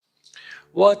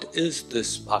What is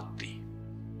this bhakti?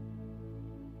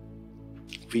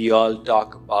 We all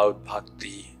talk about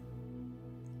bhakti.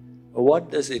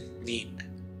 What does it mean?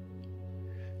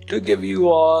 To give you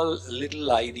all a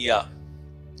little idea,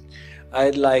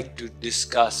 I'd like to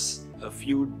discuss a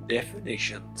few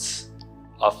definitions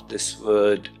of this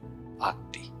word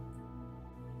bhakti.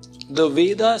 The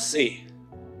Vedas say,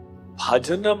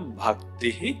 bhajanam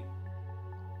bhaktihi,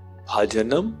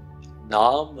 bhajanam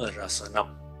nama rasanam.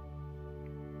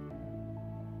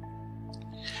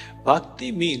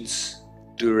 Bhakti means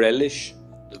to relish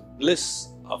the bliss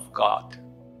of God.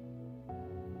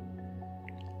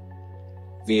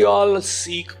 We all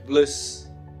seek bliss,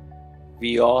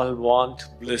 we all want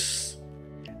bliss,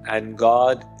 and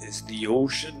God is the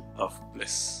ocean of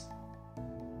bliss.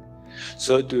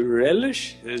 So to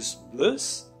relish His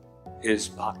bliss is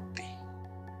bhakti.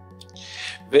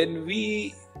 When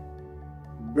we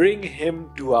bring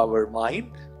Him to our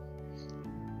mind,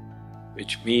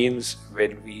 which means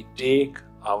when we take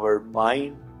our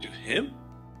mind to Him,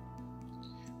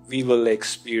 we will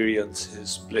experience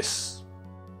His bliss.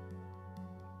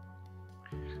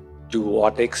 To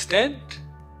what extent?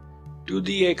 To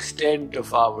the extent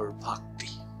of our bhakti.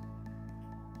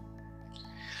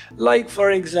 Like,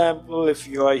 for example, if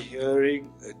you are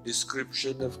hearing a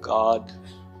description of God,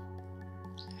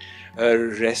 a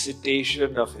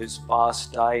recitation of His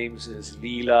pastimes, His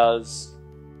leelas,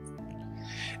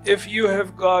 if you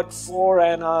have got 4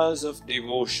 annas of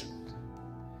devotion,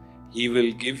 He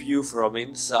will give you from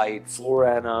inside 4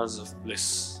 annas of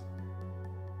bliss.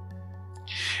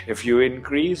 If you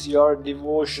increase your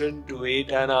devotion to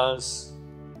 8 annas,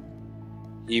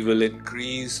 He will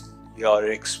increase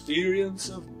your experience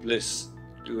of bliss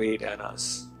to 8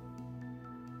 annas.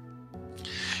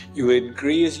 You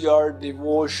increase your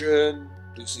devotion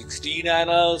to 16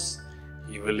 annas,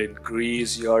 He will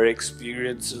increase your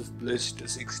experience of bliss to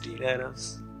 16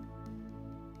 annas.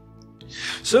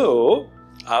 So,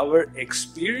 our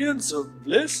experience of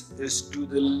bliss is to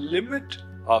the limit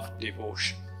of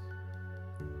devotion.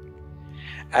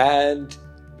 And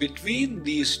between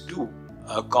these two,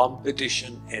 a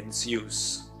competition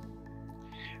ensues.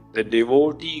 The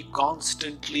devotee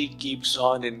constantly keeps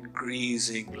on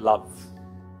increasing love,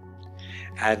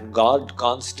 and God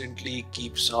constantly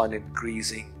keeps on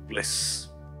increasing bliss.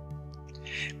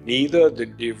 Neither the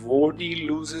devotee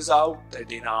loses out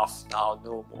that enough, now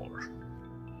no more.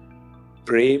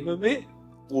 Prema mein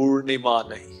purnima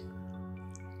nahi.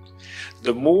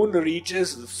 The moon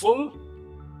reaches the full,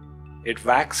 it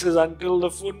waxes until the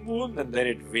full moon and then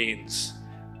it wanes.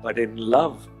 But in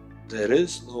love, there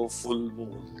is no full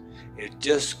moon. It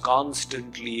just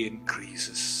constantly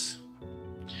increases.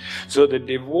 So the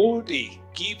devotee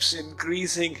keeps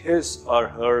increasing his or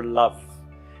her love,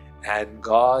 and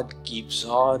God keeps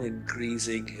on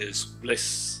increasing His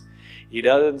bliss. He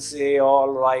doesn't say, all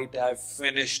right, I've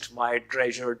finished my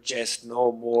treasure chest,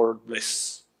 no more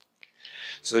bliss.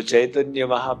 So Chaitanya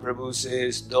Mahaprabhu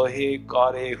says, Dohe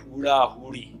kare huda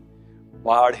hudi,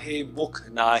 badhe mukh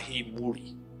nahi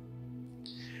mudi.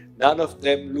 None of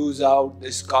them lose out.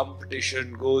 This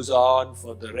competition goes on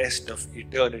for the rest of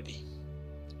eternity.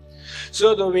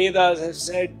 So the Vedas have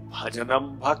said,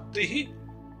 bhajanam bhaktihi,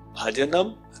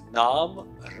 bhajanam nam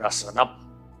rasanam.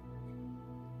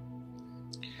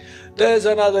 There is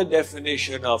another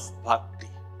definition of bhakti,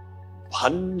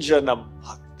 bhanjanam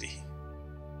bhakti.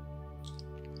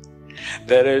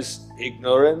 There is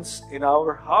ignorance in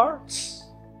our hearts.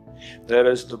 There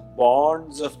is the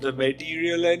bonds of the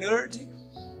material energy.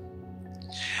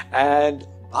 And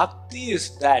bhakti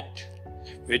is that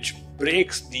which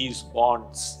breaks these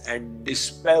bonds and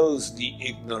dispels the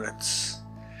ignorance,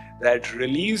 that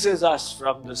releases us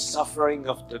from the suffering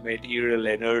of the material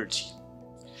energy.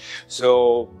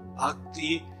 So,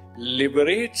 bhakti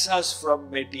liberates us from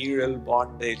material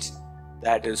bondage.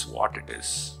 That is what it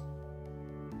is.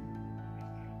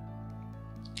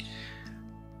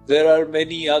 There are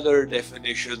many other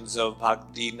definitions of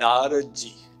bhakti.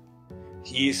 Naradji,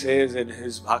 he says in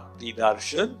his Bhakti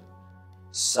Darshan,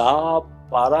 Sa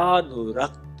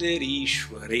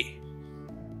paranuragterishware.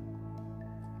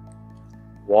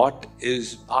 What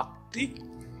is bhakti?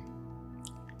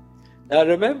 Now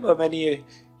remember, many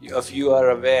of you are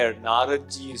aware,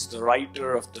 Naradji is the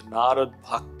writer of the Narad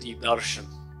Bhakti Darshan.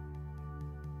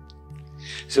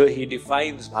 So he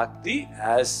defines bhakti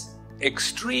as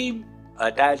extreme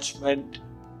attachment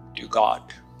to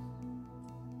God.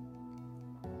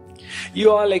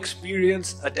 You all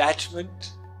experience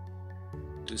attachment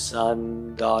to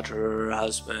son, daughter,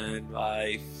 husband,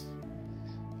 wife,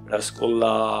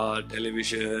 rasgulla,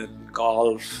 television,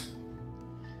 golf.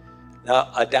 Now,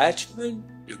 attachment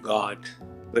to God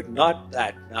But not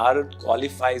that. Narad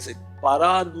qualifies it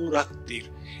paranuraktir.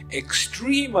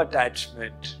 Extreme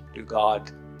attachment to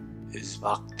God is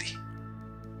bhakti.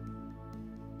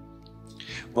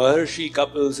 Maharshi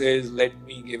Kapil says, let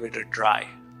me give it a try.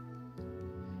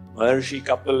 Maharshi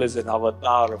Kapil is an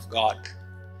avatar of God,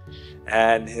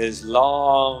 and his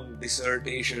long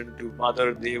dissertation to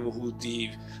Mother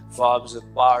Devahuti forms a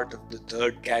part of the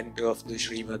third canto of the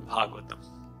Srimad Bhagavatam.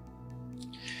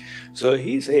 So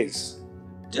he says,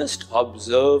 just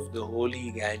observe the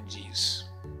holy Ganges.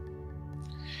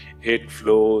 It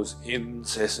flows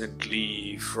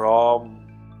incessantly from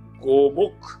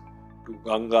Gomukh to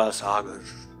Ganga Sagar,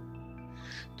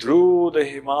 through the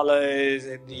Himalayas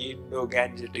and the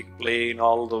Indo-Gangetic plain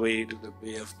all the way to the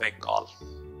Bay of Bengal.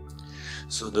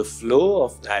 So the flow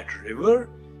of that river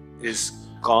is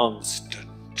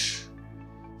constant.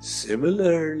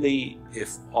 Similarly,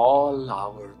 if all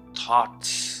our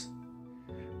thoughts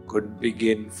could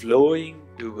begin flowing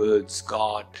towards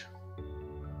God,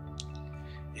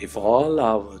 if all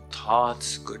our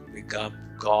thoughts could become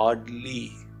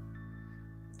godly,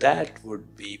 that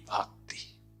would be bhakti.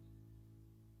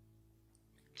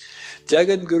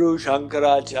 Jagadguru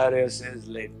Shankaracharya says,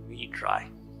 let me try.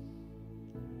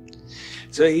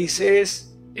 So he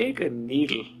says, take a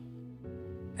needle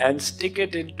and stick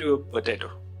it into a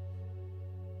potato.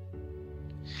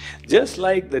 Just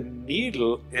like the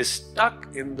needle is stuck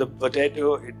in the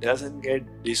potato, it doesn't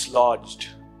get dislodged.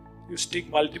 You stick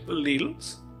multiple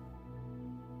needles.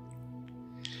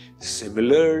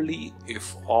 Similarly,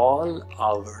 if all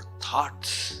our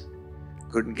thoughts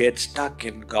could get stuck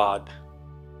in God,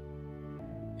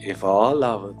 if all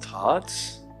our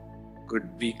thoughts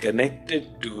could be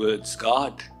connected towards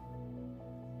God,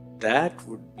 that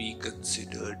would be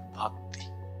considered bhakti.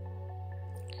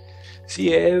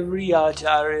 See, every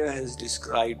acharya has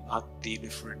described bhakti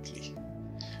differently.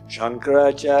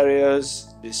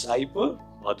 Shankaracharya's disciple,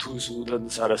 Madhusudan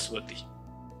Saraswati.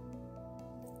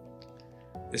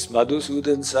 This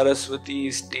Madhusudan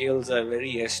Saraswati's tales are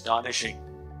very astonishing.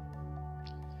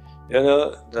 You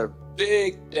know, the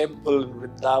big temple in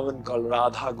Vrindavan called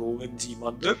Radha Govindji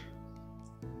Mandir.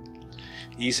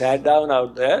 He sat down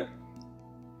out there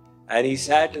and he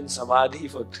sat in Samadhi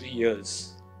for 3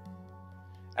 years.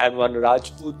 And one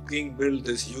Rajput king built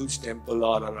this huge temple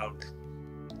all around him.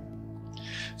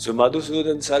 So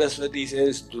Madhusudan Saraswati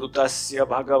says, Drutasya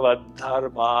Bhagavad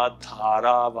Dharma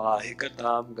Dhara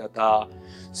Vahikatam Gata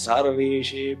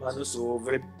Sarveshe Manuso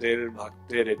Vrittir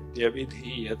Bhaktiritya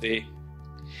Vidhiyate.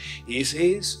 He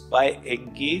says, by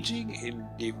engaging in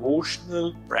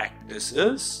devotional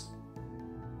practices,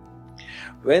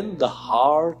 when the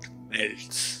heart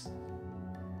melts,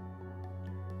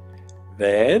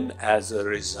 then as a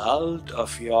result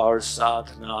of your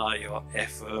sadhana, your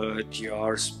effort,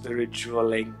 your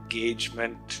spiritual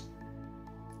engagement,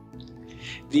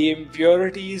 the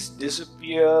impurities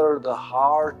disappear, the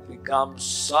heart becomes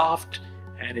soft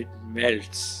and it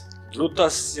melts.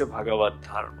 Drutasya Bhagavad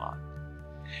Dharma.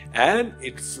 And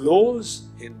it flows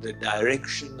in the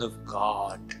direction of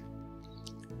God.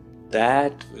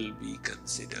 That will be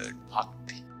considered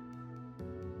bhakti.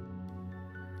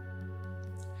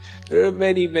 There are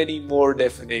many, many more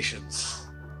definitions.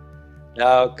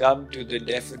 Now come to the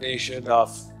definition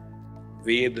of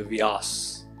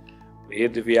Ved-Vyas.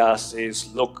 Ved-Vyas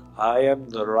says, look, I am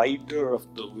the writer of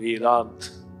the Vedanta.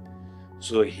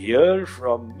 So hear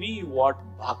from me what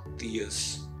bhakti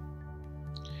is.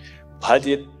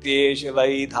 Bhajityesha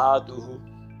vaidhatuhu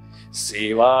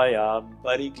sevayam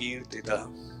parikirtita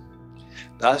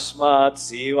tasmat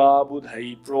seva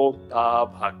budhai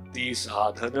prokta bhakti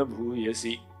sadhana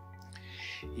bhuyasi.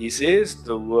 He says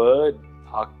the word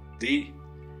bhakti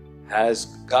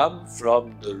has come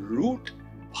from the root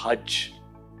bhaj.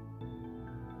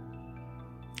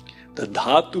 The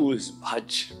dhatu is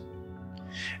bhaj.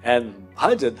 And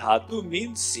bhaj dhatu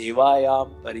means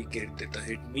sevayam parikirtita.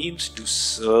 It means to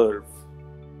serve.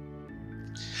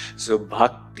 So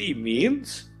bhakti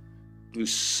means to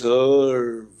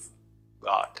serve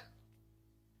God.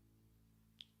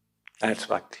 That's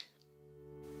bhakti.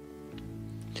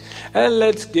 And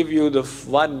let's give you the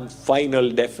one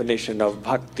final definition of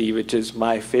bhakti, which is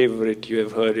my favorite. You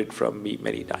have heard it from me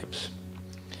many times.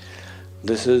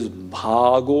 This is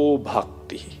bhago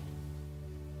bhakti.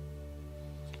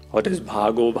 What is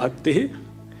bhago bhakti?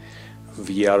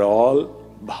 We are all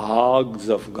bhags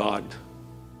of God.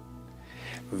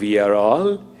 We are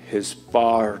all His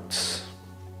parts.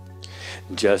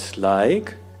 Just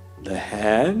like the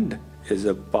hand is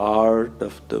a part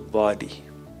of the body.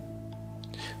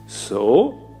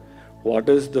 So, what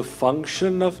is the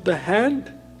function of the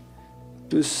hand?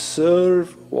 To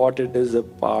serve what it is a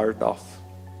part of.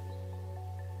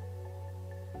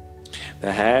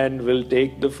 The hand will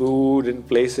take the food and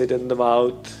place it in the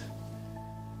mouth.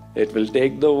 It will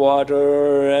take the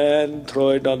water and throw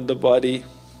it on the body.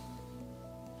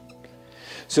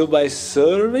 So by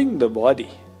serving the body,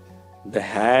 the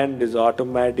hand is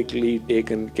automatically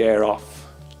taken care of.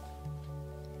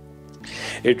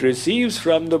 It receives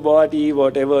from the body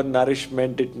whatever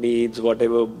nourishment it needs,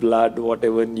 whatever blood,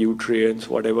 whatever nutrients,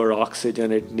 whatever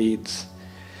oxygen it needs.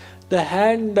 The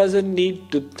hand doesn't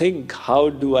need to think, how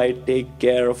do I take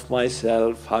care of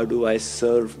myself? How do I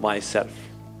serve myself?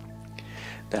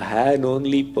 The hand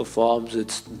only performs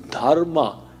its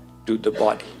dharma to the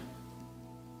body.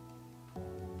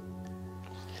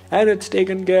 And it's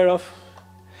taken care of.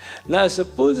 Now,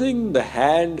 supposing the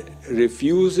hand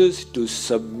refuses to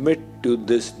submit to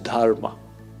this dharma,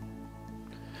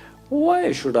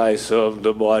 why should I serve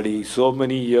the body? So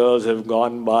many years have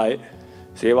gone by.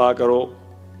 Seva karo,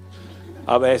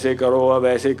 ab aise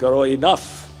karo,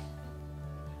 enough.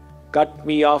 Cut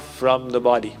me off from the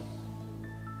body.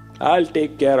 I'll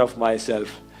take care of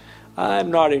myself. I'm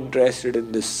not interested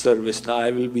in this service now. I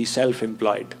will be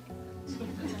self-employed.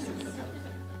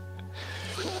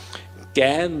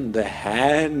 Can the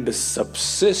hand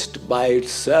subsist by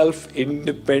itself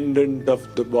independent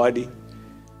of the body?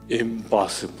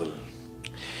 Impossible.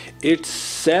 Its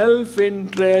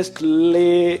self-interest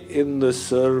lay in the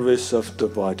service of the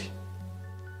body.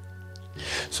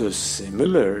 So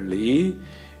similarly,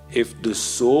 if the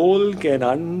soul can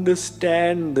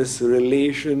understand this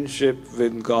relationship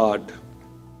with God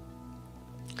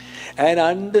and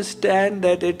understand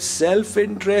that its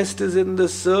self-interest is in the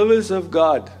service of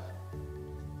God,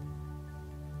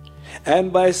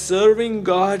 and by serving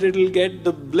God it will get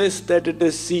the bliss that it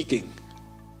is seeking.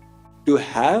 To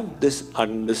have this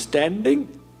understanding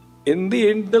in the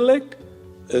intellect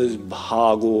is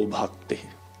bhago bhakti.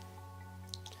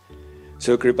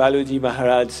 So Kripaluji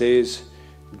Maharaj says,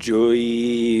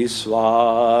 Joi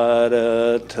swaratha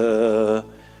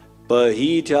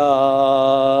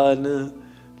pahichan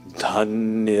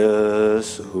dhanya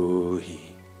sohi.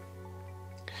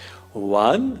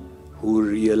 One who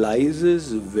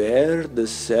realizes where the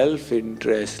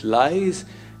self-interest lies,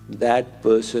 that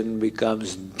person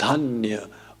becomes dhanya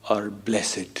or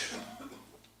blessed.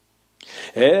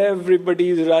 Everybody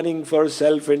is running for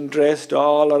self-interest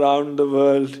all around the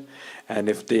world. And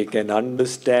if they can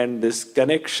understand this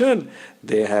connection,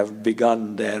 they have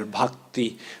begun their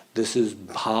bhakti. This is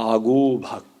bhago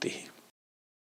bhakti.